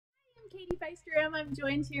Katie Feistrom. I'm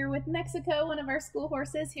joined here with Mexico, one of our school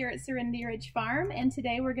horses here at Serenity Ridge Farm, and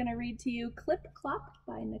today we're going to read to you Clip Clop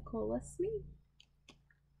by Nicola Smee.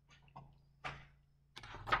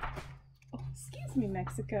 Oh, excuse me,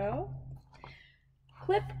 Mexico.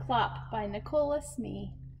 Clip Clop by Nicola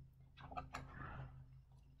Smee.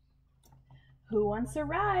 Who wants a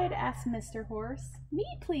ride? Asked Mr. Horse. Me,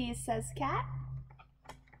 please, says Cat.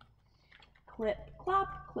 Clip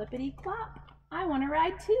clop, clippity clop. I want to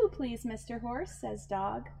ride too, please, Mr. Horse, says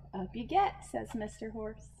Dog. Up you get, says Mr.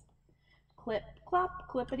 Horse. Clip clop,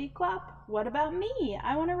 clippity clop. What about me?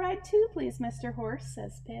 I want to ride too, please, Mr. Horse,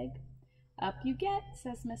 says Pig. Up you get,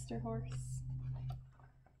 says Mr. Horse.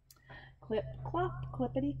 Clip clop,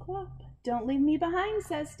 clippity clop. Don't leave me behind,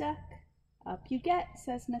 says Duck. Up you get,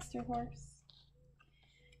 says Mr. Horse.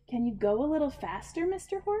 Can you go a little faster,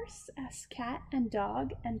 Mr. Horse? Asks Cat and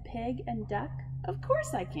Dog and Pig and Duck. Of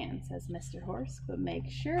course I can, says Mr. Horse, but make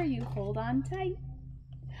sure you hold on tight.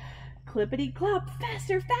 Clippity clop,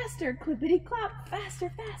 faster, faster, clippity clop,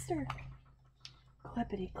 faster, faster.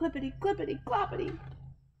 Clippity, clippity, clippity, cloppity.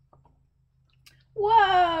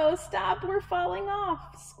 Whoa, stop, we're falling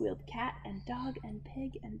off, squealed Cat and Dog and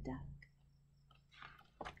Pig and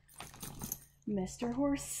Duck. Mr.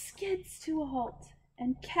 Horse skids to a halt,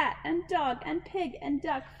 and Cat and Dog and Pig and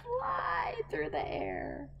Duck fly through the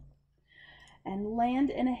air and land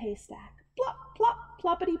in a haystack. Plop, plop,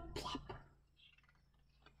 ploppity, plop.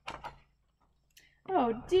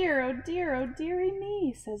 Oh dear, oh dear, oh dearie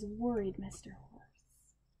me, says worried Mr. Horse.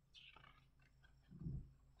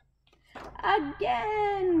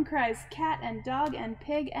 Again, cries Cat and Dog and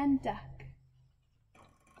Pig and Duck.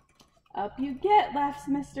 Up you get, laughs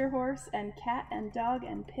Mr. Horse, and Cat and Dog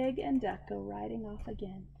and Pig and Duck go riding off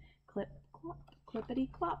again. Clip, clop,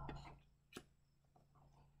 clippity, clop.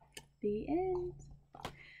 The end.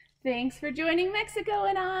 Thanks for joining Mexico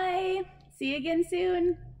and I. See you again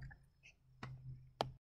soon.